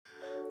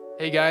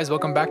Hey guys,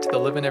 welcome back to the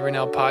Living Every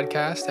Now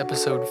podcast,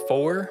 episode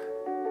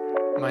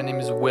 4. My name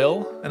is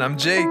Will, And I'm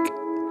Jake.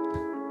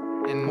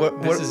 and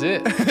this is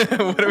it.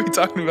 What are we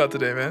talking about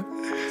today, man?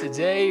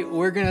 Today,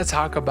 we're going to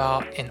talk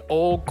about an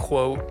old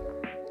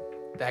quote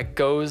that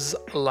goes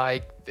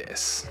like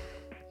this: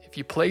 If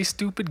you play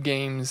stupid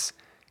games,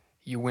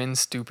 you win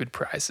stupid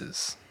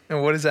prizes.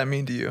 And what does that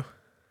mean to you?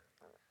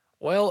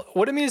 Well,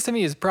 what it means to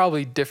me is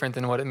probably different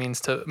than what it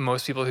means to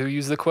most people who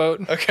use the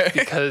quote. Okay.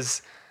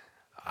 Because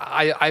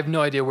I have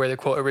no idea where the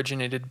quote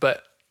originated,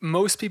 but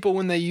most people,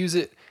 when they use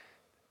it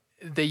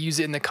in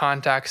the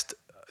context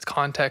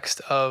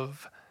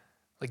of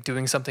like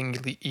doing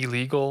something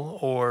illegal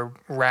or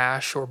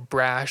rash or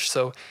brash.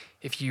 So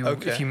if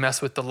you mess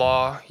with the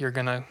law, you're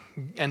gonna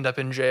end up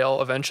in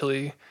jail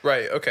eventually.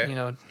 Right, okay. You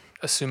know,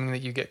 assuming that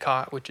you get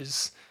caught, which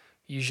is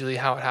usually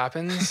how it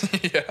happens.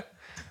 Yeah.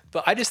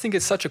 But I just think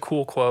it's such a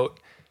cool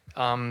quote.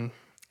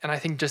 And I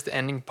think just the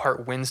ending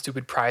part, win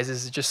stupid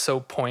prizes, is just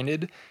so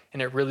pointed,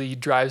 and it really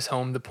drives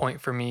home the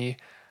point for me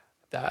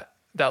that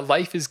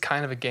life is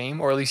kind of a game,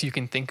 or at least you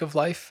can think of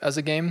life as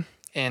a game.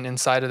 And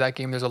inside of that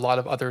game, there's a lot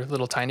of other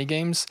little tiny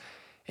games,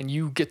 and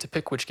you get to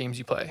pick which games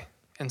you play.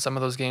 And some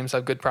of those games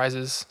have good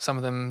prizes. Some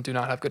of them do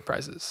not have good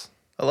prizes.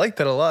 I like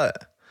that a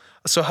lot.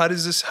 So how do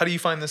you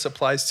find this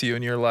applies to you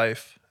in your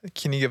life?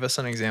 Can you give us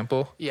an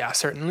example? Yeah,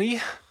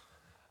 certainly.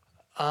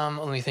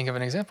 Let me think of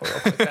an example real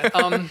quick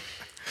then.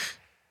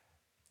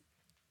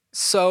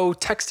 So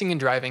texting and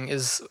driving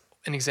is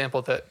an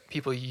example that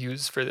people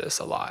use for this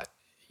a lot.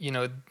 You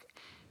know,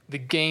 the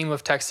game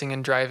of texting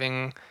and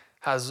driving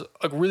has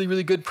a really,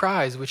 really good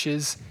prize, which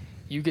is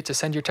you get to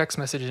send your text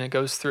message and it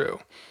goes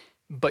through.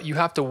 But you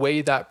have to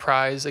weigh that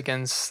prize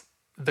against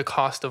the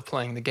cost of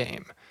playing the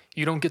game.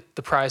 You don't get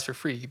the prize for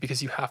free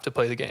because you have to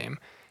play the game.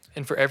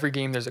 And for every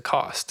game, there's a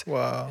cost.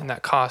 Wow. And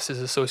that cost is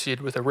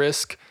associated with a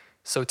risk.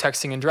 So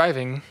texting and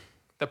driving,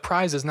 the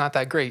prize is not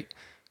that great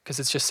because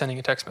it's just sending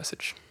a text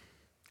message.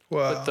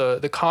 Wow.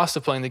 But the cost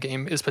of playing the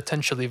game is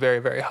potentially very,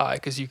 very high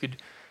because you could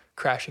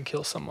crash and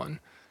kill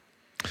someone.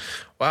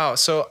 Wow.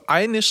 So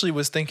I initially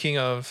was thinking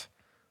of,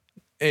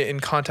 in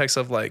context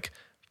of like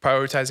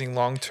prioritizing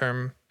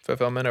long-term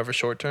fulfillment over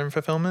short-term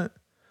fulfillment.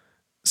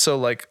 So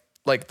like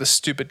the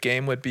stupid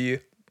game would be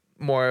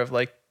more of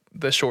like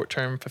the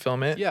short-term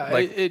fulfillment. Yeah,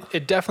 like,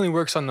 it definitely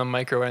works on the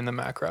micro and the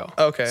macro.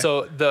 Okay.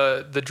 So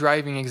the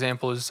driving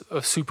example is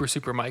a super,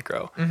 super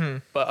micro. Mm-hmm.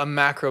 But a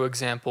macro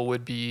example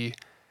would be,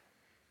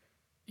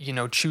 you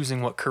know,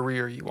 choosing what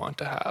career you want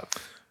to have.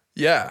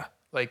 Yeah.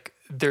 Like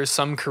there's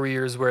some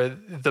careers where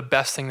the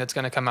best thing that's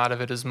going to come out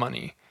of it is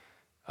money.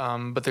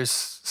 But there's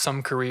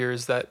some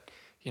careers that,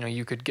 you know,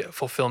 you could get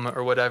fulfillment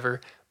or whatever.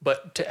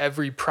 But to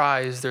every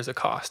prize, there's a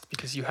cost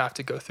because you have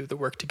to go through the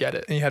work to get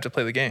it. And you have to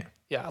play the game.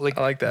 Yeah. Like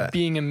I like that.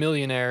 Being a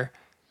millionaire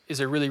is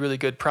a really, really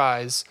good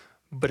prize,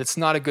 but it's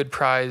not a good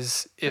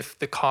prize if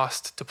the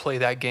cost to play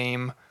that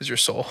game Is your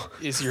soul.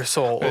 is your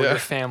soul or Yeah. your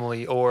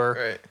family or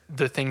Right.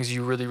 the things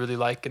you really, really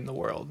like in the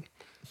world.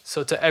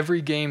 So to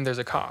every game, there's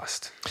a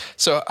cost.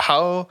 So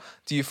how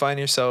do you find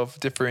yourself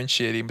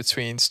differentiating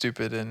between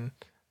stupid and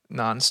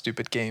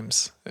non-stupid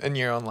games in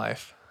your own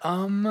life?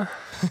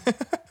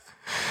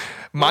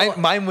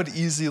 Mine would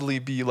easily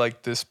be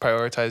like this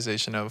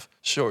prioritization of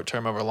short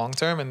term over long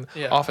term, and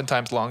Yeah.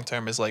 oftentimes long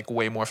term is like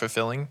way more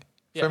fulfilling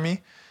Yeah. for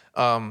me.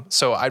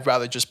 So I'd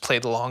rather just play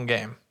the long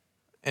game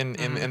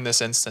in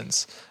this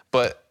instance.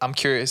 But I'm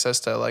curious as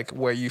to like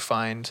where you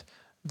find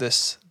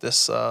this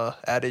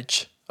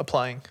adage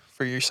applying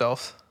for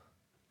yourself.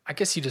 I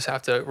guess you just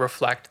have to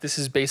reflect. This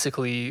is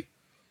basically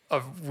a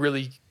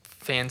really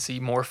fancy,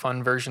 more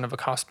fun version of a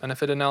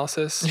cost-benefit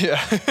analysis.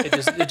 Yeah.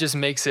 It just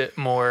makes it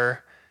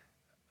more,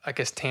 I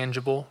guess,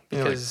 tangible You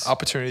know, like because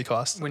opportunity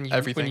cost. when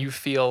everything. you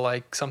feel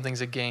like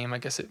something's a game, I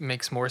guess it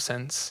makes more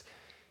sense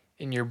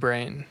in your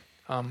brain.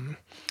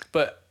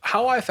 But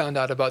how I found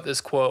out about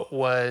this quote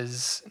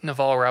was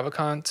Naval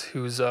Ravikant,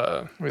 who's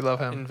a we love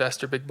him.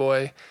 investor, big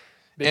boy,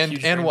 huge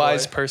And brain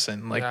wise boy.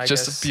 person. Like Yeah, I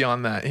just guess.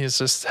 beyond that, he's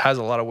just has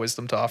a lot of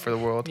wisdom to offer the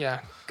world. Yeah,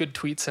 good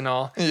tweets and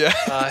all.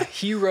 Yeah.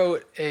 He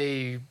wrote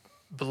a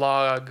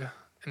blog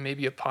and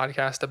maybe a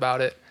podcast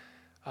about it.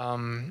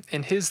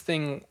 And his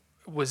thing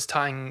was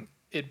tying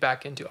it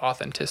back into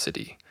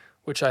authenticity,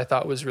 which I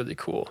thought was really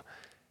cool.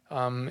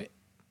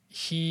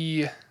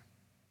 He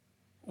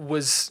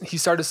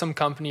started some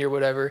company or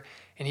whatever,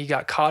 and he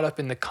got caught up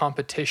in the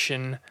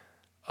competition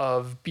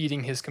of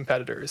beating his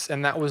competitors.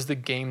 And that was the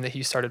game that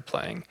he started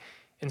playing.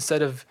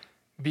 Instead of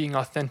being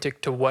authentic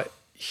to what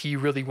he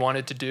really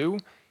wanted to do,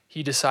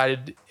 he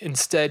decided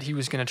instead he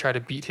was going to try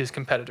to beat his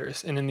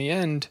competitors. And in the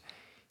end,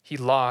 he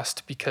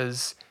lost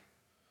because,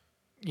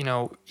 you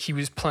know, he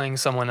was playing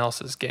someone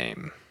else's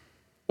game.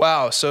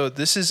 Wow. So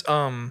this is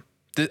I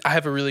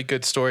have a really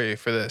good story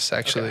for this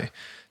actually. Okay.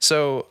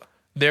 So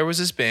there was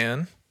this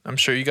band, I'm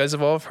sure you guys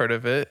have all heard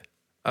of it,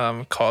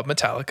 called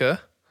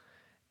Metallica,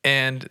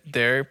 and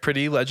they're a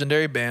pretty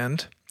legendary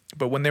band.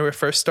 But when they were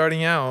first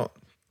starting out,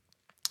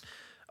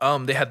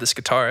 they had this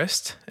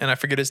guitarist, and I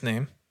forget his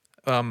name,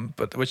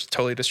 but which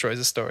totally destroys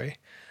the story.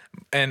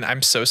 And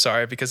I'm so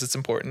sorry because it's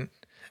important.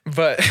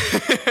 But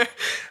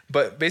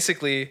but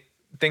basically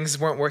things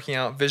weren't working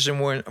out, vision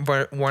weren't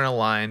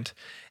aligned,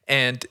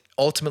 and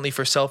ultimately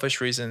for selfish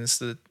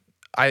reasons,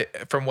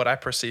 from what I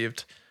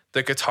perceived,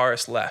 the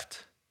guitarist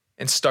left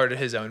and started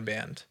his own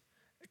band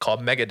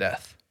called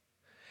Megadeth.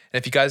 And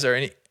if you guys are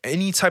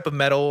any type of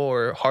metal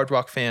or hard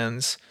rock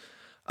fans,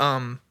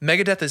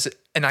 Megadeth is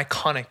an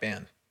iconic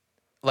band,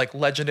 like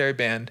legendary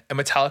band, and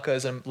Metallica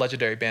is a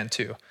legendary band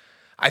too.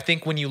 I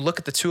think when you look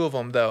at the two of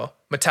them, though,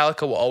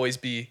 Metallica will always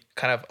be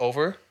kind of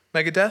over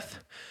Megadeth.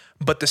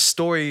 But the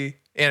story,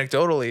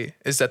 anecdotally,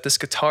 is that this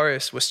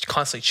guitarist was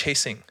constantly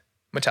chasing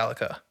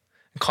Metallica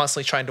and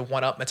constantly trying to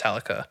one-up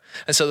Metallica.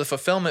 And so the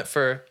fulfillment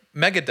for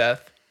Megadeth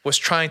was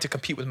trying to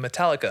compete with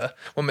Metallica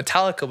when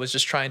Metallica was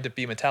just trying to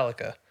be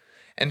Metallica.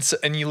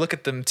 And you look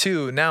at them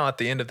too now at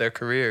the end of their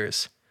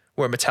careers,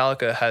 where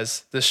Metallica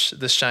has this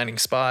shining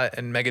spot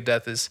and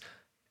Megadeth is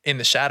in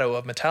the shadow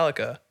of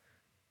Metallica.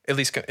 At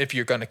least if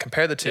you're going to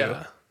compare the two,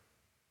 Yeah.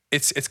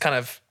 it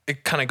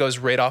kind of goes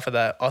right off of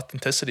that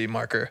authenticity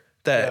marker.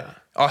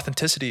 That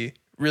authenticity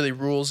really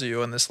rules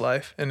you in this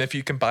life, and if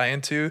you can buy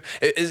into,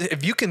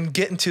 if you can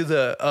get into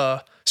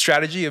the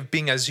strategy of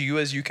being as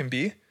you can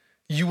be,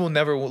 you will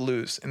never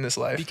lose in this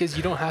life. Because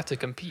you don't have to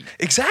compete.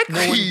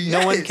 Exactly.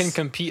 No one can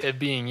compete at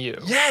being you.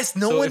 Yes,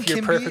 no so one if you're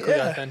can perfectly be,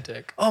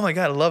 authentic. Oh my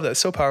God, I love that. It's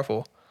so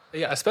powerful.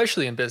 Yeah,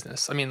 especially in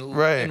business. I mean,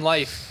 Right. in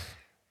life,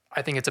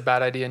 I think it's a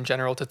bad idea in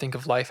general to think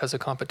of life as a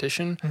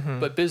competition,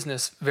 but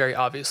business very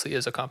obviously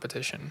is a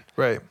competition.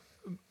 Right.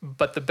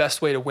 But the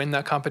best way to win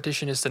that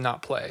competition is to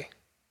not play.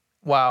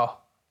 Wow.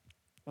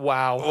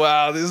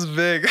 Wow. This is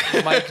big.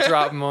 Mic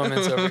drop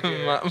moments over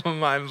here. My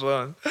mind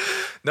blown.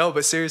 No,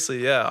 but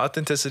seriously, yeah,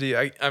 authenticity.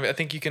 I mean, I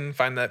think you can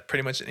find that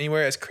pretty much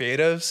anywhere as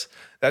creatives.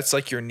 That's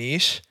like your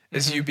niche.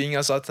 Is you being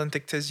as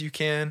authentic as you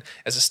can.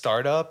 As a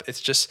startup,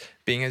 it's just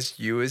being as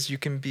you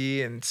can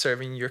be and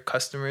serving your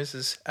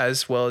customers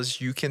as well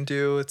as you can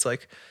do. It's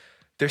like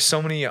there's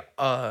so many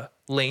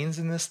lanes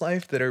in this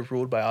life that are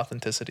ruled by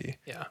authenticity.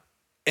 Yeah.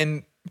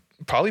 And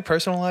probably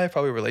personal life,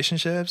 probably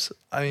relationships.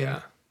 I mean,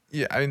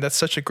 yeah, I mean that's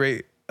such a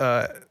great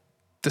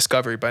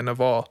discovery by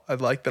Naval. I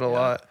like that a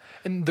lot.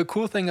 And the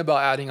cool thing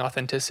about adding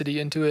authenticity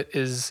into it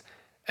is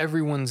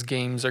everyone's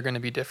games are going to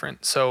be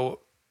different. So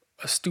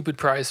a stupid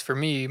prize for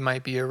me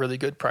might be a really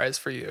good prize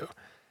for you.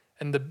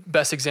 And the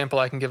best example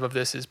I can give of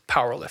this is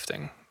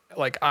powerlifting.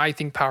 Like, I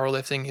think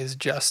powerlifting is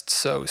just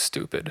so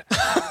stupid.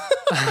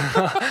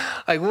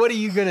 Like, what are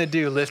you going to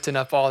do lifting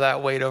up all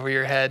that weight over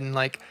your head? And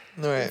like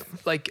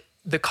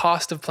the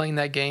cost of playing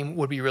that game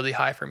would be really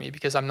high for me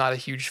because I'm not a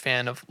huge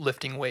fan of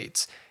lifting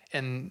weights,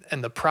 and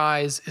the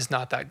prize is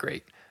not that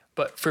great.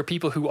 But for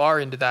people who are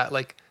into that,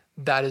 like,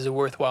 that is a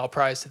worthwhile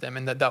prize to them,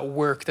 and that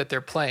work that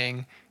they're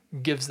playing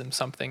gives them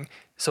something.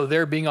 So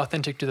they're being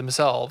authentic to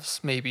themselves,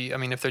 maybe, I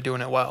mean, if they're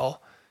doing it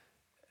well,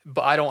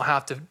 but I don't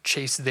have to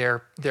chase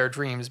their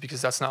dreams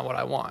because that's not what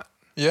I want.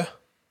 Yeah.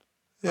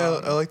 Yeah,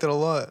 I like that a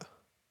lot.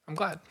 I'm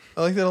glad.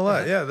 I like that a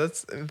lot. Yeah,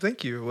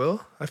 thank you,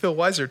 Will. I feel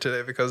wiser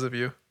today because of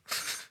you.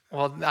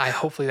 Well,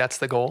 hopefully that's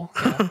the goal,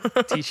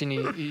 teaching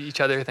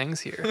each other things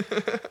here.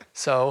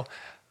 So,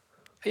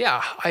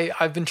 yeah,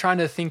 I've been trying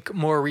to think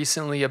more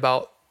recently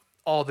about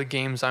all the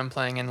games I'm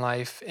playing in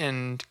life,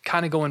 and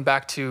kind of going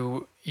back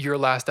to your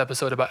last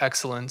episode about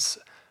excellence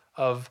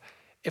of,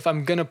 if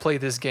I'm going to play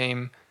this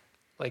game,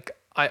 like,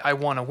 I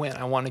want to win.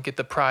 I want to get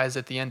the prize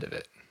at the end of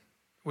it,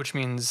 which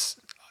means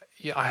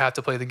I have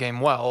to play the game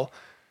well,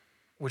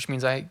 which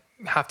means I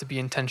have to be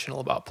intentional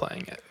about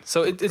playing it.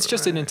 So it's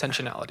just an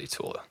intentionality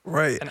tool.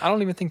 Right. And I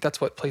don't even think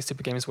that's what Play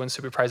Stupid Games Win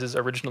Stupid Prizes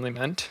originally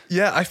meant.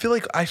 Yeah, I feel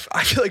like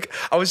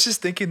I was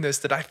just thinking this,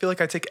 that I feel like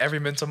I take every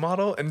mental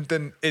model and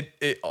then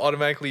it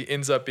automatically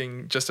ends up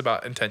being just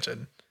about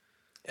intention.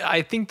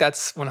 I think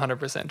that's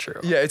 100% true.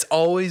 Yeah, it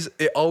always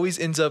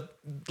ends up,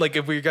 like,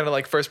 if we're gonna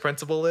like first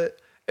principle it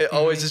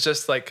always is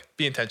just like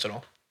be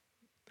intentional.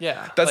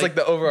 Yeah. That's like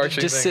the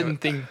overarching just thing. sit and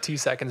think 2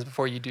 seconds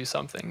before you do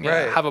something.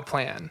 Yeah, Right. have a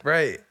plan.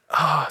 Right.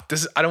 I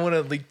don't want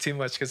to leak too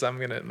much because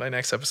my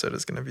next episode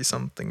is gonna be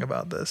something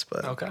about this,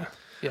 but Okay.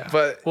 Yeah.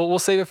 But- we'll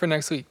save it for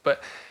next week.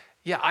 But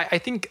yeah, I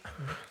think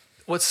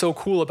what's so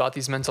cool about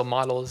these mental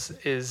models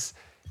is,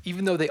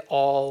 even though they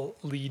all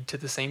lead to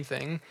the same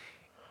thing,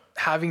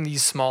 having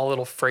these small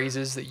little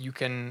phrases that you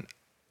can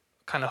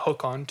kind of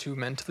hook on to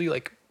mentally,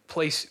 like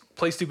play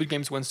stupid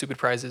games, win stupid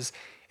prizes,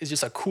 is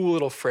just a cool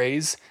little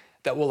phrase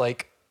that will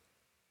like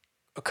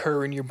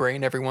occur in your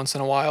brain every once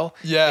in a while.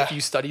 Yeah. If you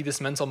study this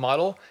mental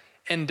model.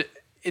 And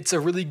it's a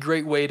really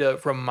great way to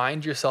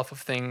remind yourself of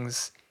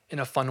things in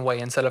a fun way,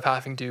 instead of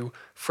having to,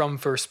 from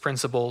first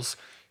principles,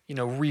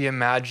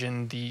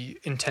 reimagine the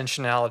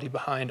intentionality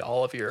behind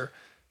all of your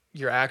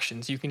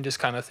actions. You can just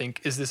kind of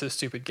think, is this a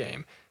stupid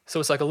game? So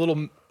it's like a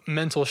little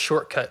mental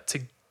shortcut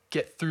to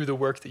get through the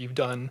work that you've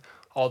done,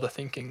 all the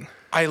thinking.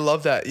 I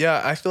love that.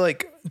 Yeah, I feel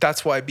like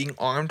that's why being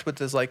armed with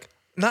this, like,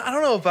 I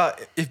don't know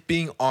about if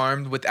being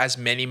armed with as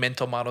many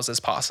mental models as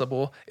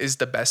possible is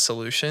the best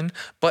solution,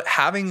 but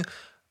having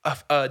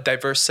a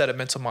diverse set of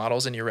mental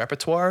models in your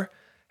repertoire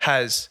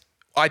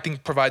I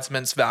think provides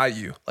immense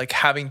value. Like,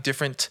 having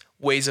different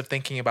ways of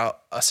thinking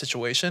about a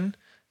situation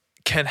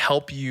can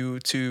help you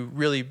to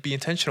really be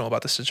intentional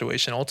about the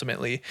situation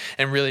ultimately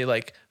and really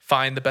like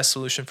find the best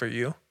solution for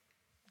you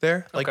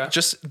there. Like Okay.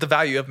 just the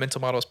value of mental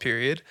models,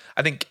 period.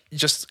 I think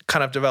just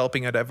kind of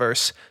developing a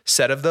diverse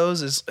set of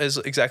those is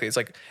exactly, it's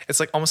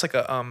like almost like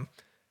a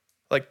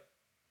like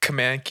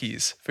command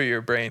keys for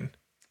your brain.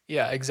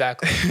 Yeah,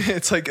 exactly.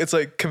 it's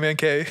like command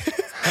K.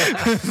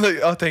 Like,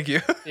 oh, thank you.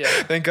 Yeah.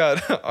 Thank God.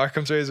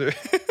 Arkham's razor.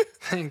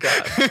 Thank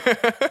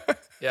God.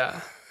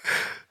 Yeah.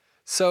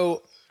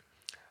 So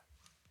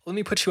let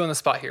me put you on the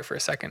spot here for a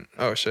second.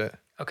 Oh shit.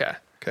 Okay.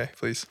 Okay,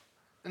 please.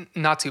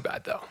 Not too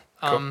bad though.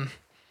 Cool.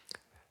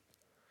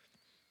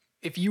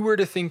 If you were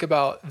to think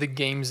about the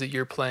games that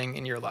you're playing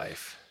in your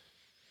life,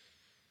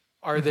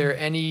 are there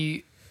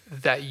any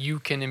that you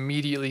can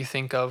immediately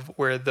think of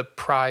where the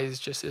prize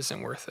just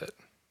isn't worth it?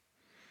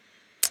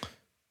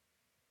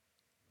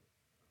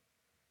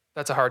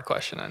 That's a hard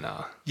question, I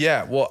know.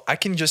 Yeah, well, I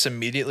can just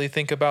immediately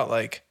think about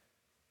like,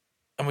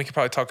 and we could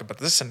probably talk about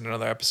this in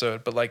another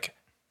episode, but like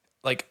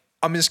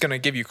I'm just gonna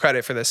give you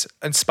credit for this.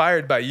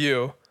 Inspired by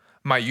you,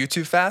 my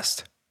YouTube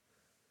fast.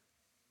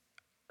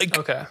 Like,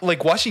 Okay.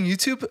 like watching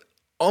YouTube,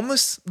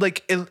 almost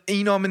like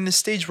I'm in this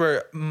stage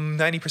where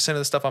 90% of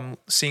the stuff I'm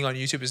seeing on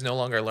YouTube is no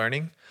longer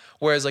learning,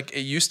 whereas like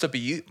it used to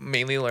be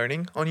mainly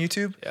learning on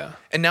YouTube. Yeah.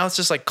 And now it's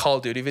just like Call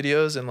of Duty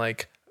videos and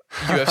like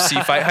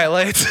UFC fight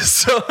highlights.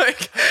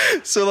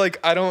 So like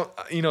I don't,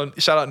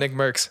 shout out Nick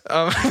Merckx.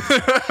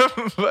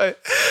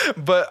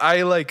 But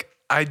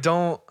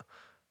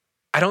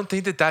I don't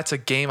think that that's a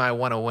game I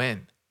want to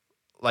win.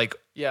 Like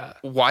Yeah.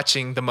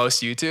 watching the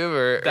most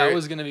YouTube That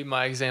was going to be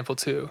my example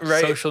too.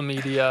 Right. Social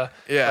media.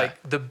 Yeah.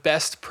 Like the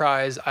best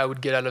prize I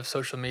would get out of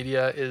social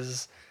media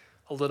is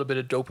a little bit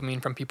of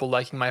dopamine from people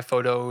liking my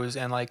photos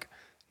and like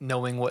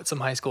knowing what some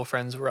high school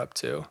friends were up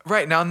to.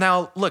 right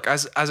now look,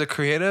 as a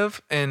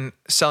creative and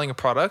selling a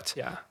product,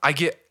 Yeah. I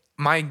get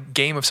my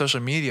game of social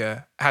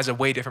media has a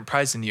way different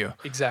prize than you.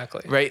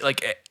 Exactly. Right?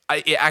 Like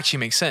it actually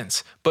makes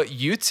sense. But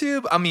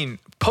YouTube, I mean,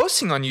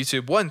 posting on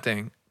YouTube, one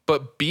thing,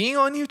 but being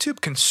on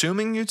YouTube,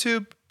 consuming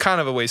YouTube, kind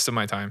of a waste of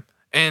my time.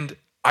 And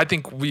I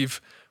think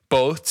we've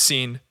both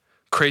seen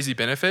crazy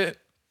benefit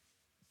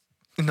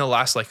in the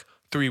last like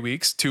 3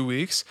 weeks, 2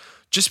 weeks,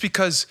 just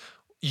because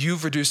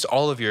you've reduced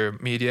all of your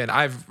media and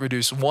I've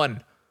reduced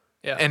one.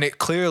 Yeah. And it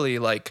clearly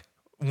like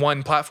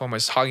one platform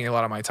was hogging a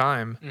lot of my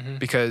time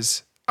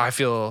because I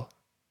feel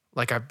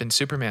like I've been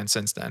Superman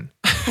since then.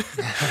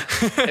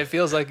 It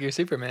feels like you're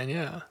Superman.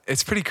 Yeah.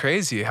 It's pretty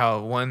crazy how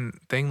one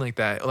thing like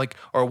that, like,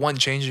 or one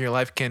change in your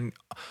life can,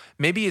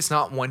 maybe it's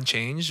not one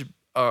change,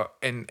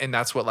 and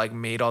that's what like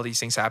made all these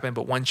things happen.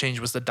 But one change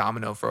was the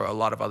domino for a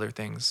lot of other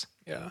things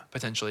Yeah.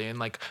 potentially, and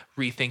like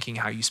rethinking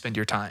how you spend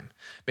your time.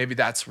 Maybe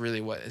that's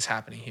really what is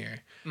happening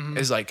here.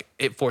 Is like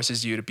it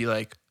forces you to be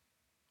like,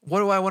 what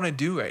do I want to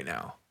do right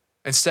now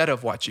instead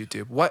of watch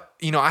YouTube? What,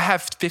 I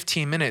have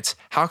 15 minutes.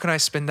 How can I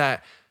spend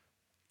that?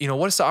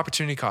 What is the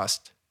opportunity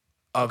cost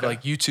of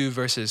like YouTube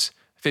versus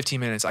 15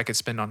 minutes I could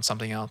spend on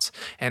something else?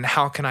 And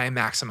how can I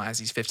maximize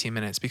these 15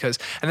 minutes? Because,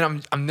 and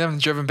then I'm then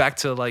driven back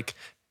to like,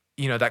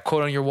 that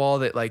quote on your wall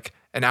that like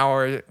an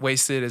hour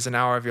wasted is an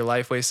hour of your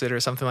life wasted or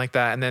something like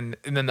that. And then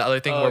the other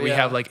thing where we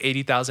have like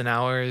 80,000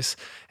 hours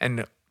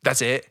and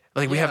that's it.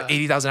 Like we have Yeah.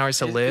 80,000 hours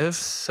to live. It's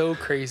so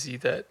crazy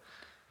that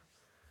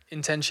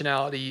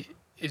intentionality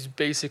is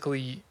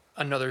basically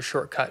another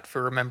shortcut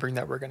for remembering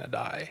that we're going to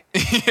die.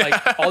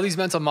 Like all these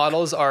mental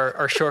models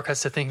are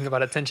shortcuts to thinking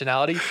about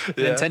intentionality.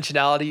 And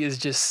intentionality is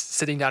just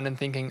sitting down and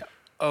thinking,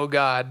 oh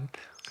God,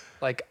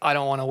 like I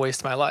don't want to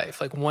waste my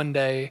life. Like one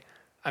day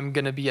I'm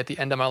going to be at the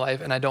end of my life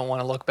and I don't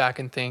want to look back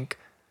and think,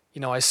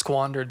 I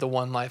squandered the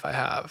one life I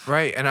have.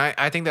 Right. And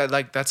I think that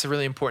like that's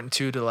really important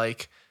too, to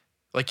like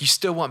you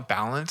still want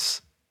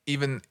balance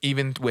even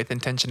with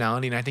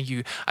intentionality. And I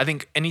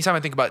think anytime I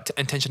think about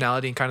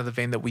intentionality in kind of the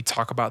vein that we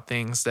talk about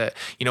things that,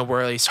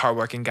 we're at least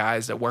hardworking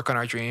guys that work on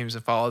our dreams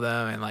and follow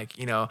them. And like,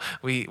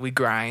 we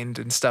grind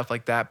and stuff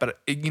like that. But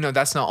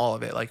that's not all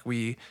of it. Like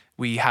we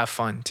have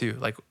fun too.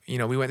 Like, we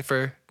went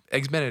for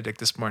Eggs Benedict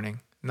this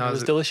morning. It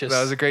was delicious.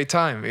 That was a great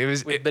time. It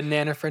was with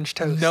banana French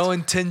toast. No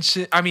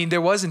intention. I mean,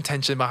 there was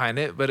intention behind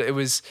it, but it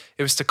was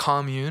to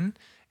commune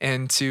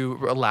and to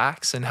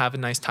relax and have a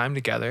nice time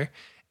together.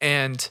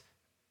 And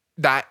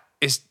that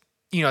is,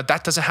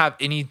 that doesn't have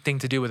anything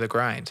to do with a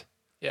grind.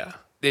 Yeah.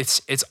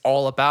 It's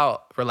all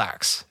about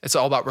relax. It's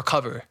all about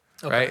recover,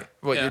 right?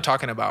 What you're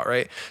talking about,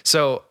 right?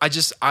 So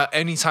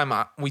anytime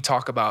we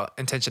talk about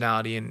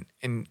intentionality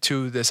and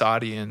to this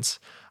audience,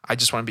 I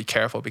just want to be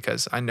careful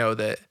because I know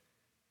that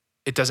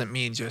it doesn't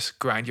mean just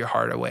grind your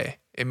heart away.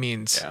 It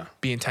means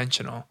be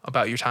intentional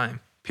about your time,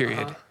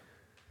 period.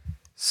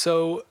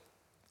 So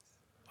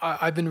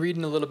I've been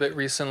reading a little bit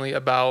recently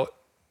about,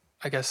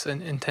 I guess,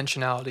 an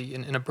intentionality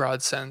in a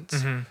broad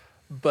sense,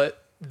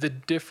 but the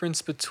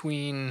difference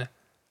between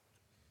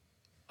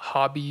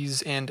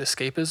hobbies and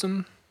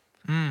escapism.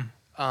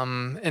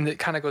 And it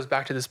kind of goes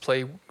back to this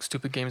play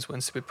stupid games,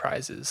 win stupid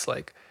prizes.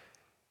 Like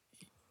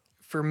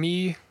for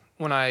me,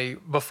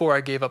 before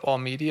I gave up all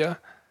media,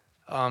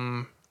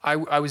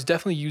 I was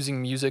definitely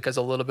using music as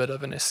a little bit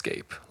of an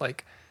escape,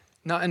 like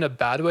not in a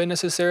bad way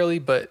necessarily,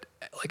 but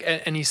like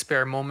any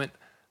spare moment,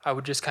 I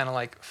would just kind of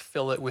like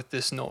fill it with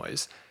this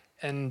noise.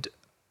 And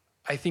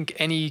I think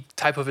any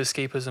type of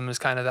escapism is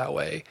kind of that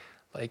way,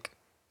 like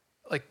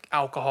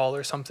alcohol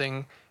or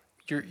something.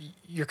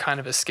 You're kind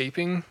of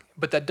escaping,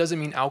 but that doesn't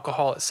mean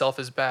alcohol itself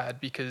is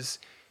bad, because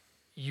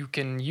you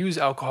can use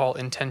alcohol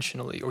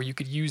intentionally, or you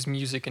could use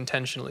music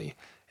intentionally,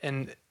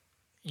 and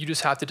you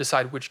just have to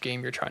decide which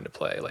game you're trying to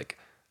play. Like,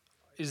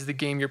 is the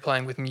game you're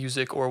playing with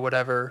music or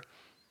whatever,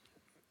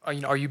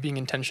 are you being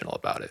intentional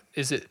about it?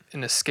 Is it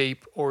an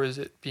escape, or is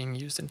it being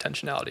used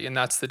intentionality? And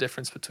that's the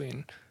difference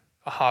between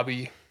a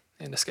hobby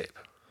and escape.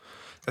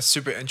 That's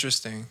super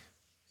interesting.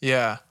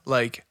 Yeah,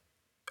 like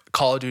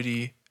Call of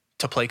Duty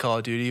to play Call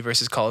of Duty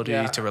versus Call of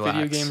Duty to relax.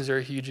 Video games are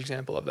a huge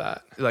example of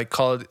that. Like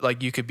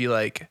you could be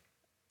like,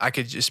 I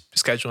could just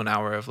schedule an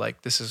hour of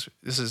like, this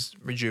is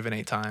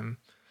rejuvenate time.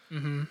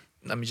 Mm-hmm.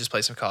 Let me just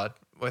play some COD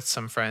with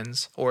some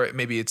friends, or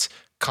maybe it's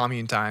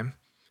commune time,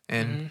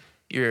 and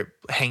you're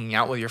hanging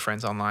out with your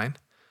friends online,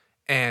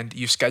 and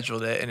you've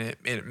scheduled it, and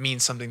it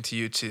means something to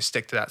you to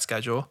stick to that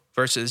schedule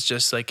versus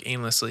just like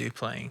aimlessly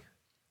playing.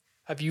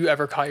 Have you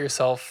ever caught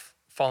yourself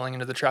falling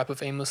into the trap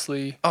of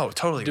aimlessly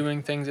totally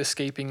doing things,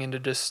 escaping into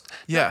just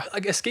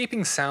like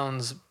escaping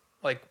sounds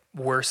like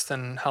worse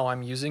than how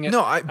I'm using it.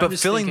 No, but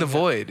filling the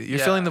void. You're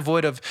filling the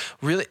void of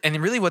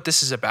really what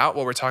this is about,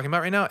 what we're talking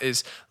about right now,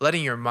 is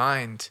letting your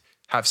mind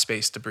have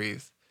space to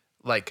breathe.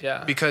 Like,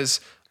 because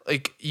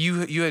like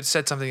you had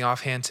said something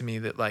offhand to me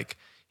that like,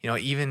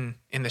 even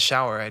in the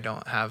shower, I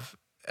don't have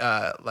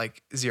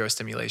like zero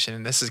stimulation.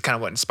 And this is kind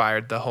of what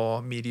inspired the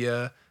whole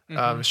media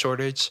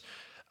shortage.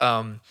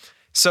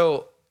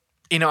 So,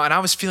 and I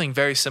was feeling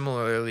very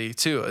similarly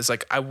too. It's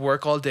like I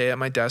work all day at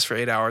my desk for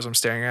 8 hours. I'm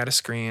staring at a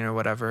screen or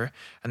whatever.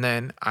 And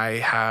then I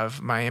have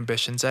my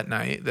ambitions at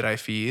night that I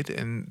feed,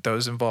 and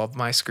those involve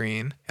my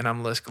screen, and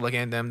I'm looking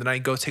at them. Then I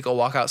go take a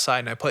walk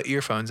outside and I put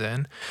earphones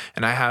in,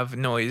 and I have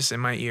noise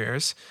in my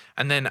ears.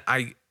 And then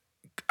I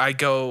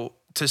go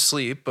to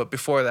sleep. But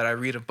before that, I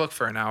read a book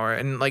for an hour.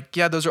 And like,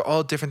 those are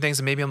all different things.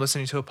 And maybe I'm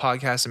listening to a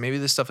podcast, and maybe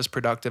this stuff is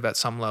productive at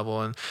some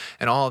level, and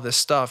all of this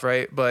stuff,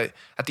 right? But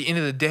at the end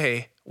of the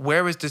day,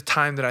 where was the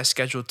time that I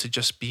scheduled to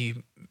just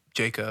be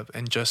Jacob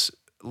and just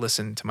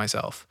listen to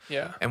myself?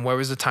 Yeah. And where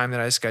was the time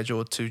that I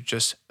scheduled to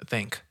just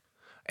think?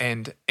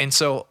 And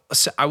so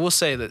I will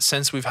say that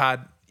since we've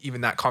had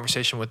even that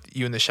conversation with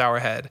you in the shower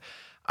head,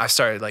 I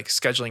started like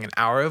scheduling an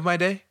hour of my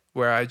day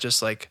where I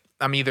just like,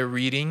 I'm either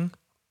reading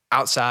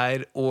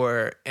outside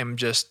or am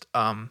just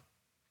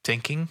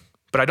thinking.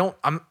 But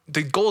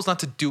the goal is not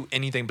to do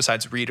anything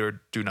besides read or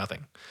do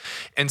nothing.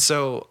 And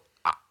so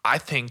I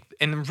think,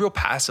 and real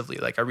passively,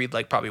 like I read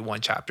like probably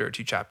 1 chapter or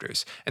 2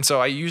 chapters. And so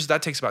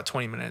that takes about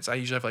 20 minutes. I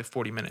usually have like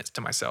 40 minutes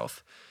to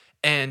myself.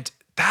 And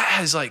that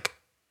has like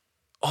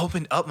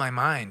opened up my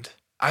mind.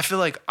 I feel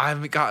like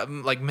I've got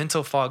like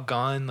mental fog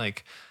gone.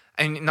 Like,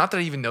 and not that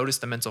I even noticed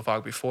the mental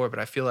fog before, but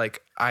I feel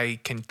like I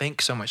can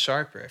think so much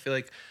sharper. I feel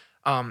like,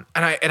 and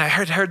I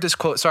heard this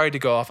quote, sorry to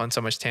go off on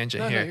so much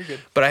tangent here, you're good.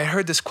 but I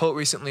heard this quote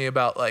recently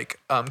about like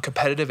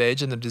competitive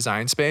edge in the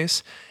design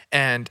space.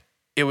 And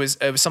it was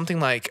something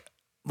like,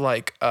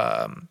 start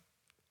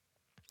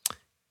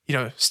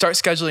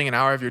scheduling an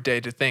hour of your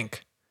day to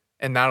think,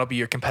 and that'll be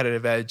your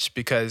competitive edge,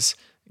 because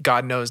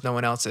God knows no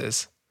one else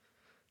is.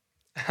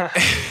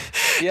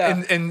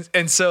 Yeah.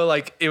 And so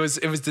like it was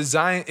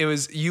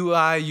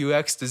UI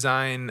UX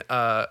design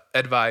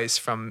advice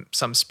from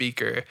some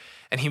speaker,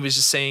 and he was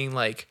just saying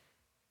like,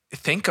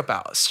 think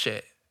about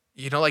shit,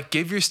 like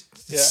give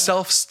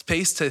yourself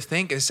space to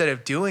think instead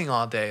of doing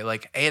all day.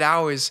 Like 8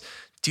 hours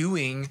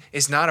doing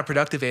is not a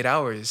productive 8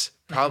 hours.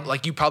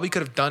 Like you probably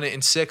could have done it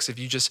in 6 if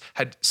you just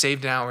had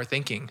saved an hour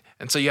thinking.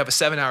 And so you have a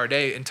 7-hour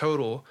day in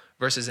total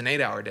versus an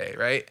 8-hour day,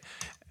 right?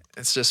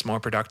 It's just more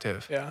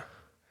productive. Yeah.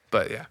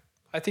 But yeah.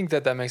 I think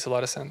that makes a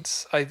lot of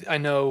sense. I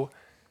know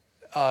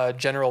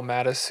General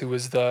Mattis, who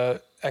was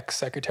the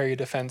ex-Secretary of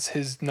Defense,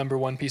 his number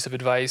one piece of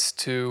advice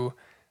to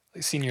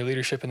senior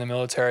leadership in the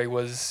military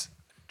was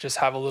just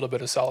have a little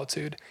bit of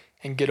solitude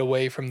and get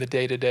away from the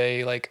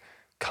day-to-day, like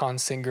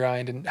constant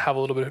grind, and have a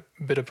little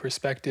bit of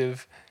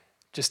perspective.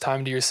 Just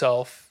time to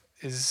yourself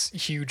is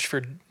huge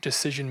for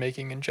decision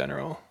making in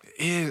general.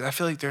 It is. I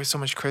feel like they're so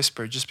much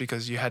crisper just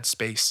because you had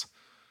space.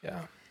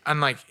 Yeah. I'm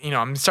like,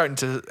 I'm starting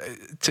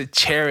to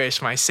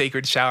cherish my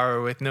sacred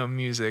shower with no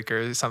music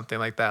or something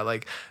like that.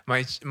 Like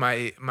my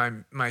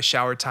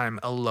shower time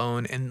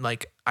alone, and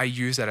like I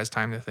use that as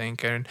time to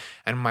think, and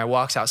my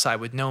walks outside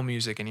with no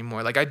music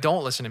anymore. Like I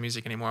don't listen to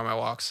music anymore on my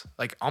walks,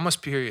 like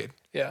almost period.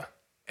 Yeah.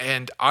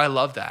 And I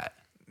love that.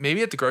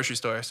 Maybe at the grocery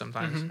store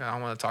sometimes. I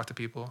don't want to talk to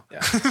people.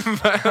 Yeah.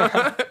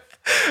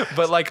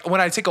 but like when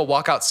I take a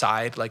walk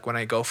outside, like when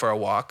I go for a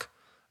walk,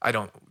 I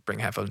don't bring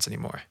headphones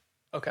anymore.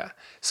 Okay.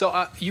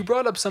 So you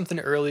brought up something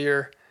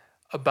earlier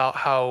about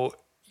how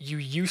you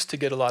used to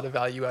get a lot of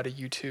value out of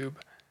YouTube,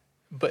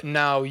 but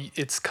now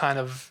it's kind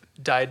of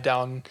died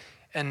down.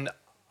 And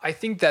I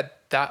think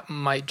that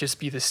might just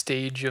be the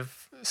stage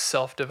of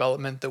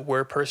self-development that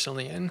we're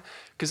personally in.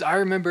 Because I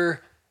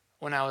remember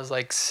when I was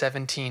like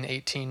 17,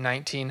 18,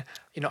 19,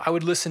 I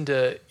would listen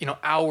to,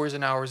 hours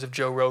and hours of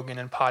Joe Rogan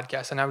and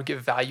podcasts, and I would get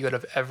value out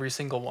of every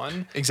single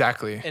one.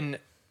 Exactly. And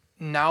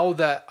now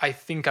that I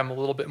think I'm a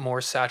little bit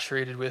more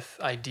saturated with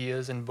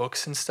ideas and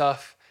books and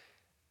stuff,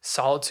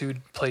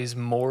 solitude plays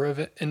more of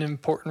an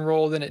important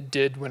role than it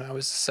did when I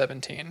was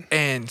 17.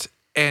 And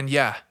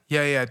yeah,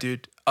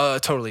 dude.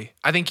 Totally.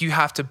 I think you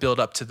have to build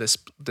up to this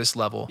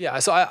level. Yeah,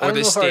 so I don't know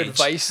if our stage.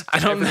 advice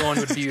to everyone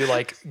would be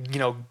like,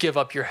 give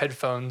up your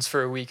headphones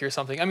for a week or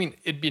something. I mean,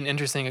 it'd be an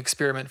interesting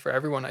experiment for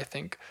everyone, I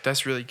think.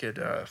 That's really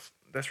good.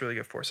 That's really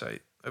good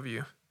foresight of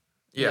you.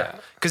 Yeah,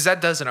 because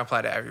that doesn't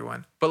apply to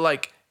everyone. But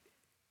like,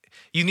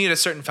 you need a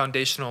certain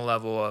foundational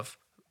level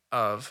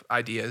of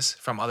ideas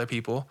from other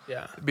people.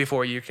 Yeah.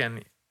 Before you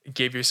can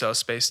give yourself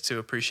space to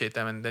appreciate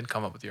them and then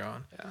come up with your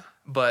own. Yeah.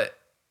 But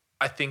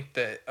I think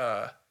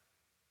that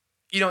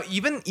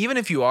even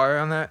if you are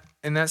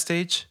in that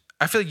stage,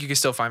 I feel like you can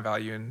still find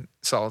value in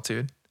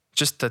solitude,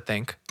 just to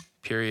think.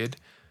 Period.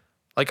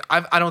 Like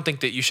I don't think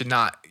that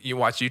you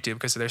watch YouTube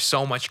because there's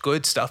so much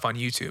good stuff on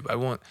YouTube. I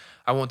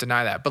won't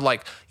deny that. But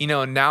like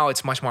now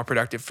it's much more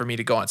productive for me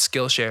to go on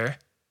Skillshare,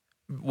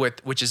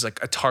 which is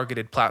like a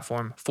targeted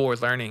platform for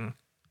learning,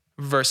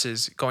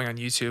 versus going on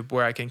YouTube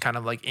where I can kind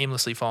of like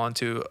aimlessly fall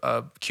into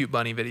a cute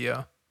bunny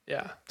video.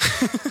 Yeah.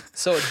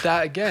 So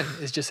that again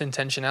is just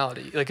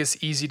intentionality. Like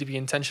it's easy to be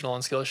intentional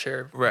on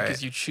Skillshare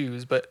because you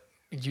choose, but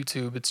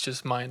YouTube it's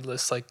just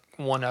mindless, like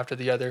one after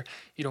the other.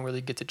 You don't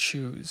really get to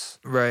choose.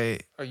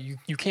 Right. Or you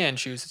can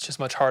choose. It's just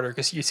much harder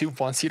because YouTube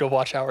wants you to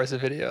watch hours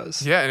of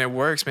videos. Yeah, and it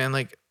works, man.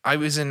 Like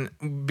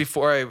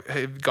before I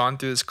had gone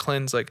through this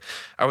cleanse, like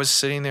I was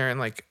sitting there and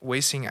like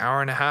wasting an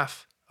hour and a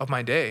half of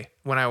my day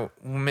when I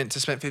meant to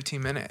spend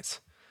 15 minutes.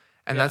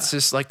 And that's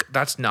just like,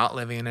 that's not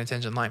living an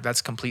intention life.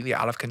 That's completely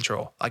out of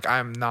control. Like I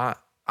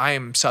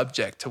am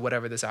subject to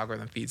whatever this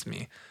algorithm feeds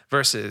me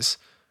versus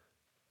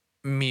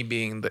me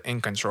being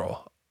in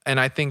control. And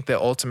I think that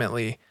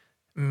ultimately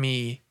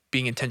me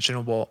being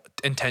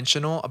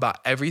intentional about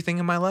everything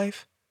in my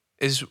life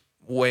is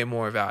way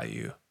more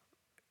value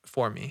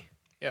for me.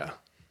 Yeah.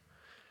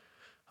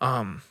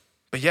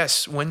 But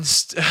yes,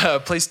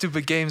 play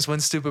stupid games, win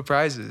stupid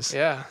prizes.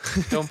 Yeah,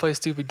 don't play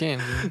stupid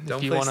games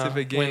if you want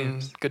to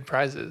win good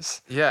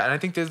prizes. Yeah, and I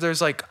think that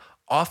there's like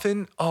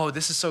often,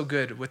 this is so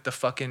good with the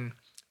fucking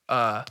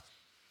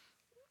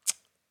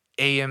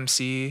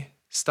AMC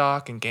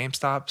stock and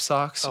GameStop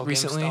stocks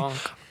recently.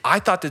 GameStop. I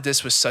thought that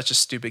this was such a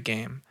stupid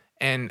game,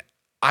 and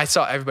I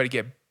saw everybody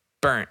get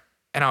burnt,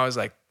 and I was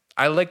like,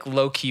 I like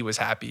low key was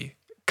happy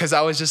because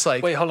I was just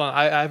like, wait, hold on,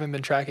 I haven't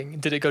been tracking.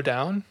 Did it go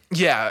down?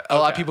 Yeah, a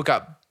lot of people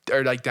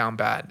are like down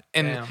bad,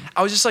 and Damn.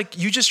 I was just like,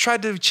 you just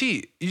tried to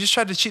cheat. You just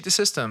tried to cheat the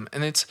system,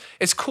 and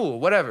it's cool,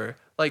 whatever.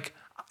 Like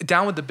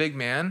down with the big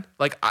man.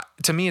 Like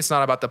to me, it's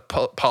not about the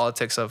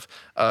politics of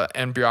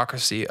and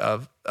bureaucracy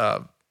of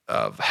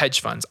hedge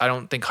funds. I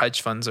don't think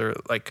hedge funds are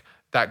like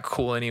that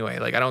cool anyway.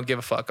 Like I don't give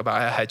a fuck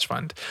about a hedge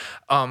fund.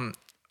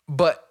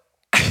 But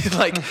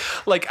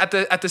like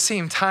at the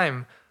same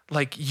time,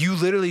 like you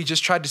literally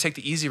just tried to take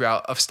the easy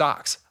route of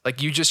stocks.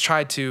 Like you just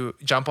tried to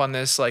jump on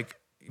this like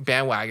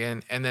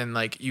bandwagon, and then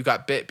like you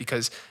got bit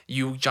because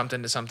you jumped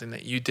into something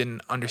that you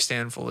didn't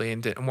understand fully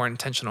and weren't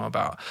intentional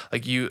about.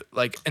 Like you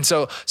like, and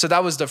so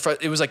that was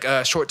it was like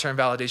a short-term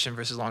validation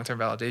versus long-term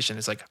validation.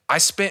 It's like I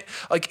spent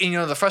like,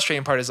 the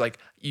frustrating part is like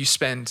you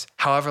spend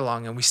however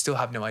long and we still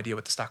have no idea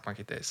what the stock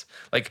market is.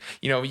 Like,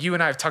 you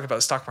and I have talked about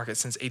the stock market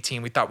since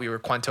 18. We thought we were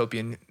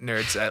Quantopian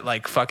nerds at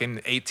like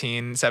fucking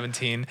 18,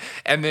 17.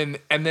 And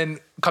then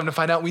come to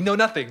find out we know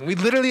nothing. We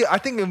literally, I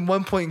think at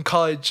one point in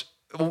college,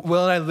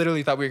 Will and I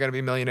literally thought we were going to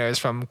be millionaires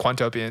from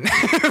Quantopian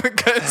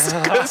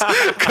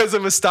because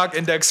of a stock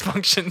index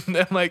function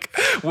that like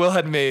Will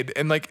had made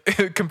and like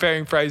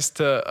comparing price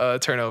to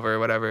turnover or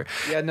whatever.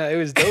 Yeah, no, it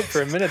was dope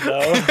for a minute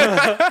though.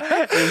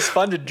 It was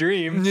fun to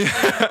dream.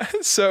 Yeah.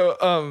 So,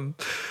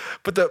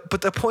 but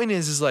the point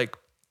is like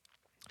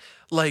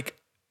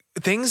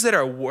things that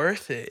are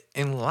worth it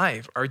in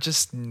life are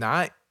just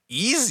not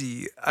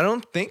easy. I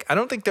don't think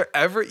they're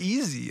ever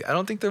easy. I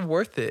don't think they're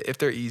worth it if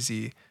they're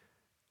easy.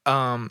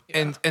 And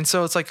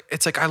so it's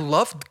like I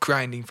love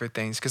grinding for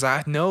things because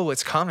I know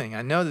what's coming.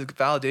 I know the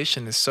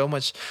validation is so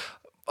much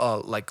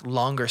like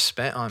longer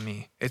spent on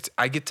me.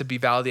 I get to be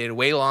validated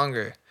way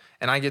longer,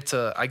 and I get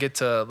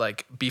to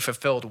like be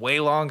fulfilled way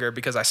longer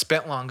because I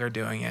spent longer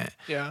doing it.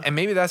 Yeah. And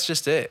maybe that's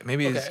just it.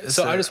 Maybe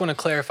so I just want to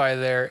clarify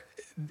there.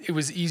 It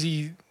was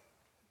easy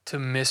to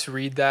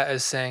misread that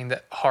as saying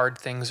that hard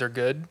things are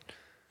good.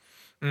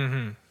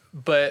 Mm-hmm.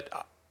 But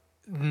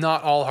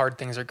not all hard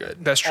things are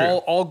good. That's true.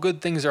 All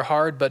good things are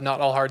hard, but not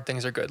all hard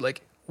things are good.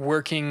 Like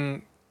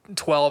working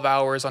 12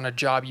 hours on a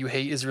job you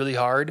hate is really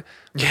hard.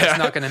 Yeah. It's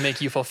not going to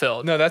make you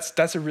fulfilled. No,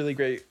 that's a really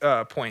great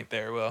point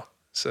there, Will.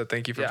 So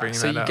thank you for bringing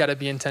that up. So you got to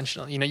be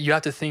intentional. You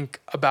have to think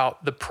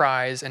about the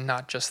prize and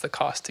not just the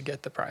cost to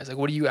get the prize. Like,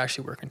 what are you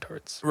actually working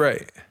towards?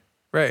 Right.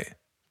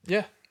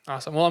 Yeah.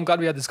 Awesome. Well, I'm glad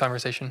we had this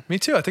conversation. Me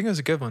too. I think it was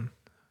a good one.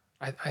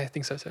 I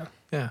think so too.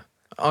 Yeah.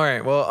 All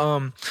right.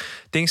 Well,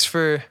 thanks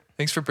for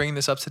bringing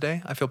this up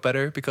today. I feel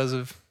better because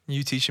of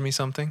you teaching me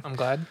something. I'm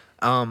glad.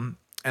 And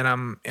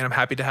I'm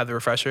happy to have the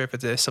refresher if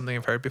it is something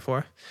I've heard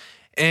before.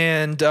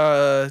 And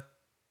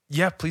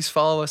yeah, please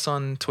follow us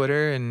on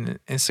Twitter and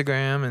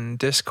Instagram and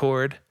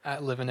Discord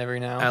At Living Every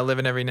Now. at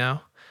Living Every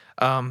Now.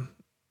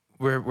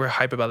 We're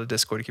hype about the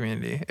Discord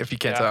community, if you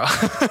can't Yeah.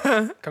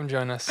 tell. Come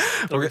join us.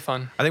 It'll be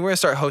fun. I think we're gonna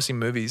start hosting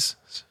movies.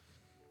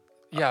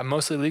 Yeah,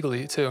 mostly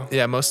legally too.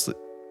 Yeah, mostly.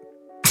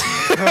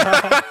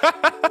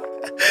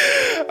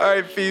 All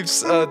right,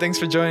 peeps. Thanks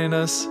for joining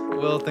us.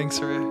 Will, thanks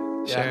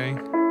for sharing.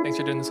 Thanks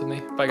for doing this with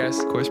me. Bye, guys.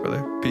 Of course,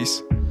 brother.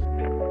 Peace.